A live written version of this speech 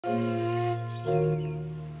Hello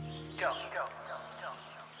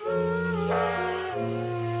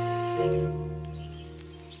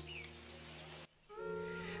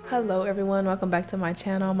everyone, welcome back to my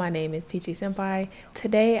channel. My name is Peachy Senpai.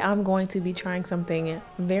 Today I'm going to be trying something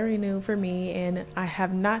very new for me, and I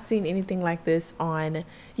have not seen anything like this on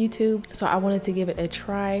YouTube, so I wanted to give it a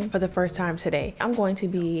try for the first time today. I'm going to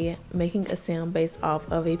be making a sim based off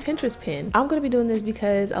of a Pinterest pin. I'm going to be doing this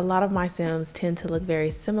because a lot of my sims tend to look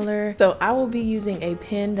very similar, so I will be using a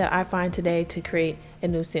pin that I find today to create a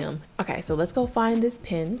new sim. Okay, so let's go find this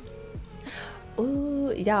pin.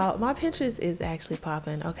 Ooh, y'all, my Pinterest is actually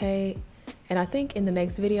popping, okay? And I think in the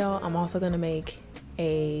next video, I'm also gonna make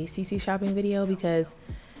a CC shopping video because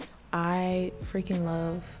I freaking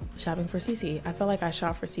love shopping for CC. I feel like I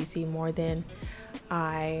shop for CC more than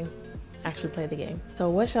I actually play the game. So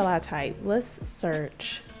what shall I type? Let's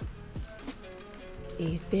search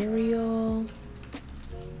ethereal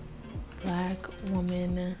black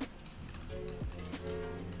woman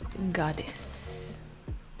goddess.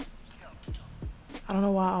 I don't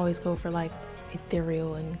know why I always go for like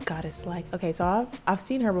ethereal and goddess like. Okay, so I've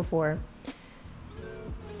seen her before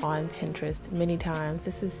on Pinterest many times.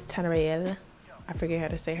 This is Tanariel. I forget how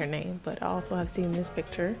to say her name, but I also have seen this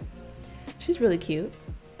picture. She's really cute.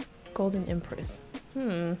 Golden Empress.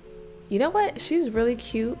 You know what? She's really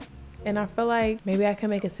cute, and I feel like maybe I can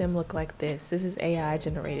make a sim look like this. This is AI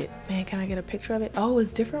generated. Man, can I get a picture of it? Oh,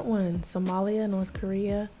 it's different ones. Somalia, North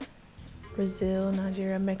Korea, Brazil,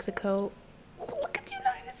 Nigeria, Mexico. Look at the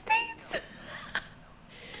United States.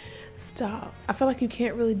 Stop. I feel like you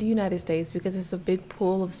can't really do United States because it's a big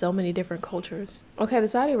pool of so many different cultures. Okay, the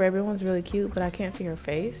Saudi Arabian one's really cute, but I can't see her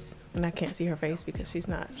face. And I can't see her face because she's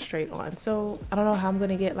not straight on. So I don't know how I'm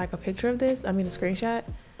gonna get like a picture of this. I mean a screenshot.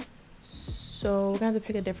 So we're gonna have to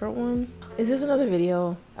pick a different one. Is this another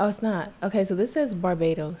video? Oh, it's not. Okay, so this says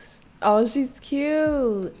Barbados. Oh, she's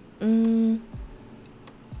cute. I'm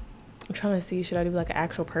trying to see, should I do like an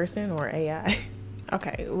actual person or AI?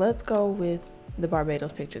 Okay, let's go with the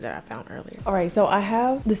Barbados picture that I found earlier. All right, so I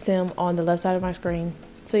have the sim on the left side of my screen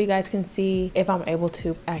so you guys can see if I'm able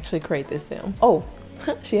to actually create this sim. Oh,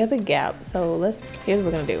 she has a gap. So here's what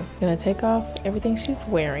we're gonna do. I'm gonna take off everything she's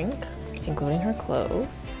wearing, including her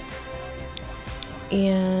clothes.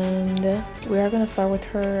 And we are gonna start with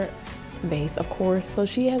her base, of course. So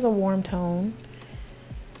she has a warm tone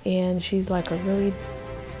and she's like a really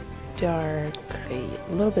dark, a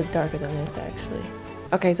little bit darker than this actually.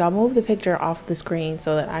 Okay, so I'll move the picture off the screen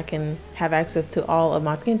so that I can have access to all of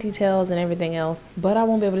my skin details and everything else, but I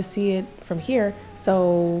won't be able to see it from here,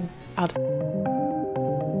 so I'll just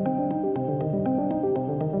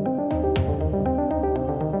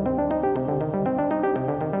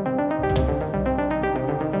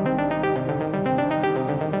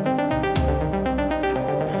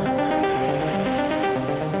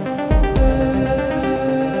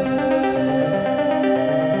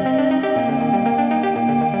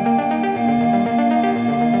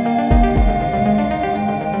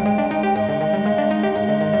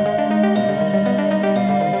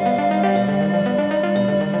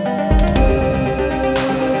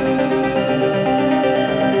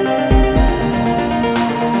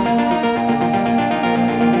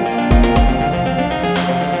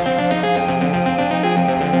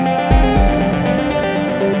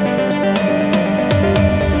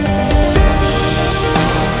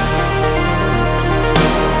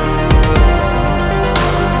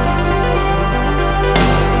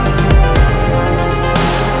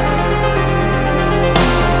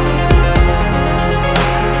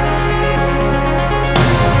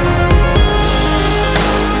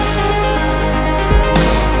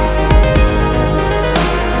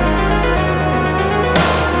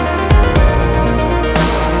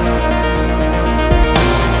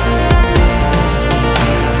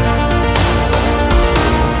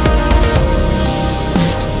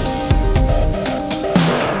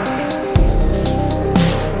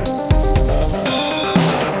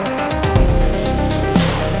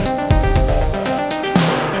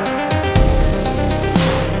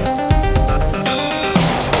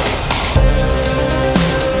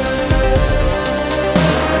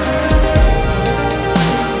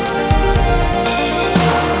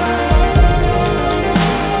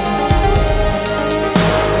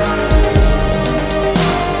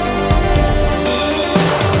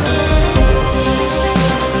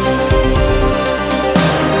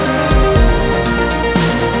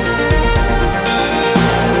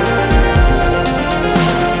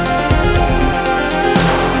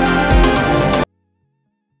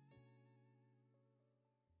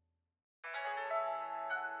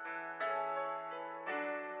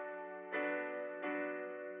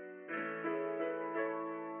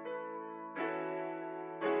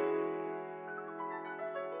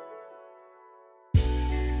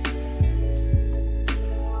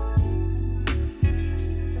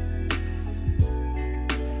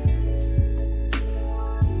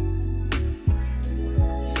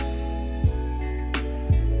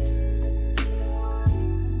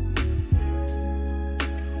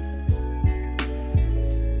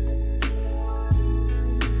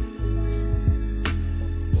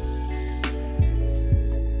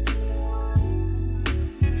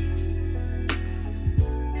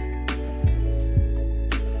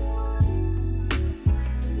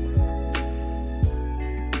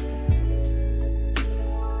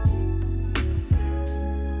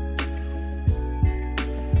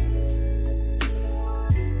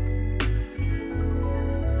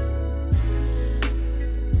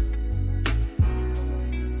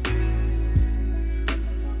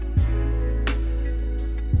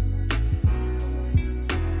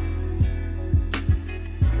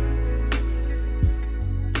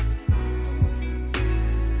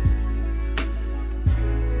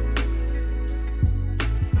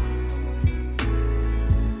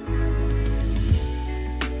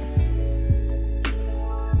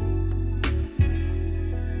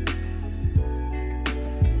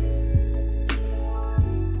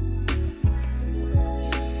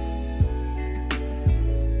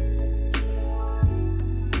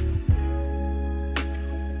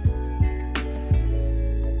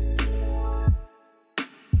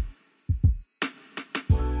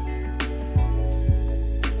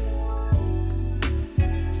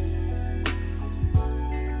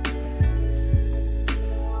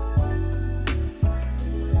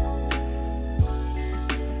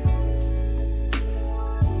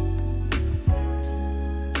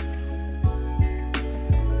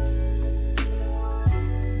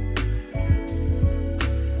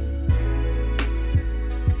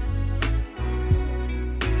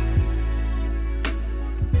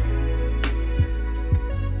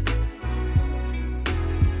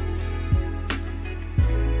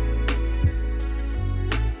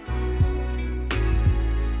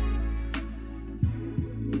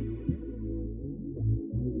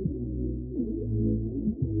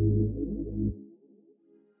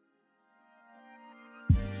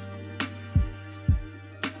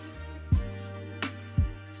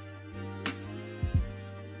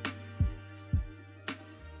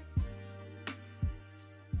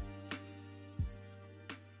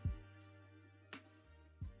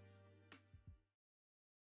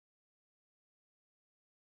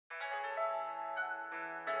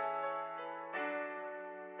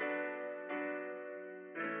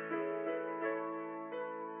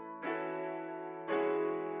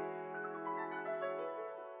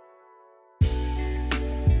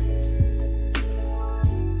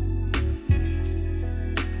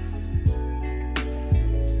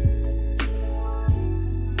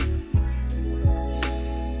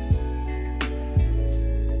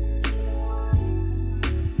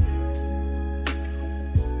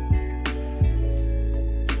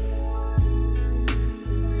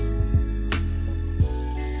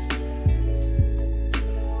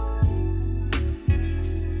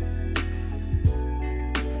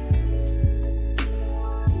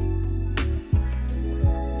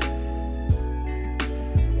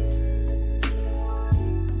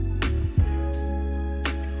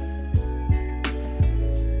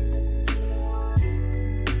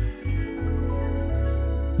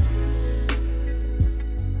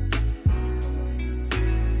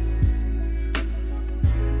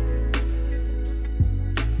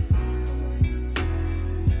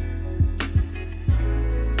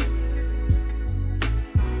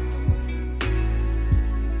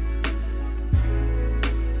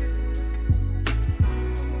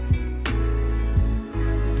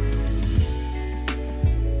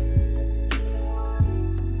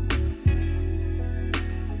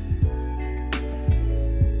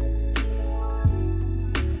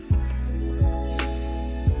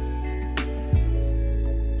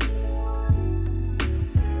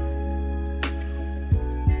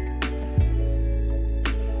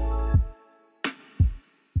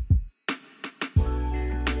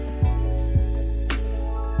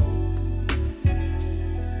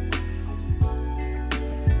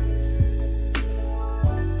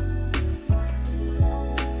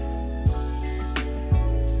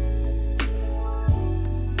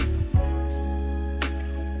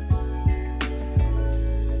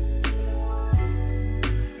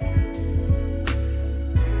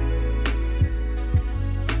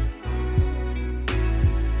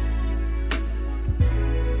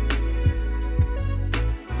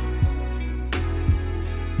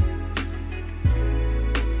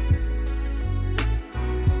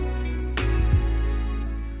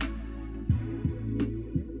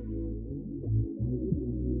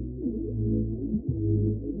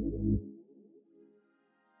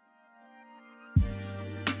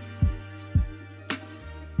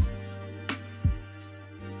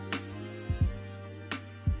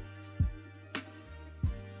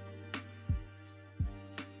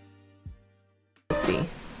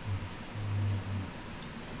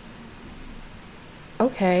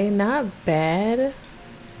Okay, not bad.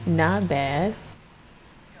 Not bad.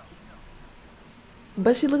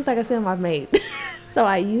 But she looks like a sim I've made. So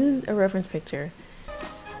I used a reference picture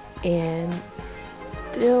and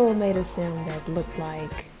still made a sim that looked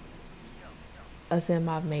like a sim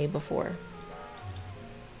I've made before.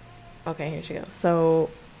 Okay, here she goes. So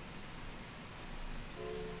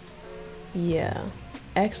yeah,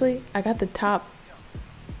 actually I got the top.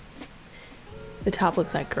 The top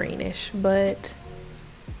looks like greenish, but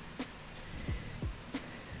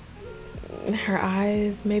her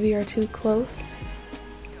eyes maybe are too close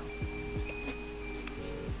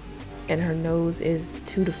and her nose is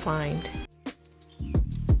too defined.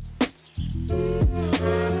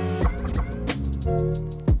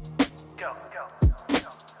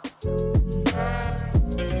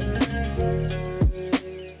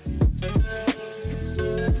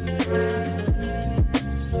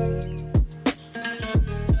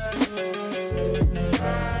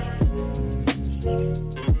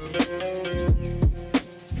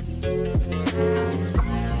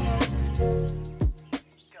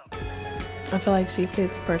 I feel like she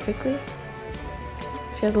fits perfectly.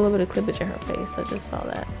 She has a little bit of clippage in her face. I just saw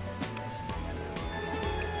that.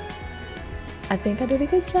 I think I did a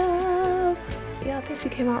good job. Yeah, I think she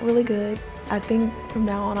came out really good. I think from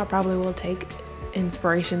now on I probably will take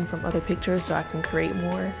inspiration from other pictures so I can create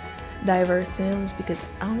more diverse sims, because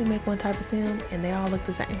I only make one type of sim and they all look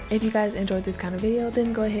the same. If you guys enjoyed this kind of video,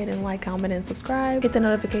 then go ahead and like, comment, and subscribe. Hit the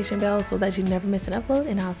notification bell so that you never miss an upload,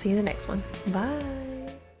 and I'll see you in the next one. Bye.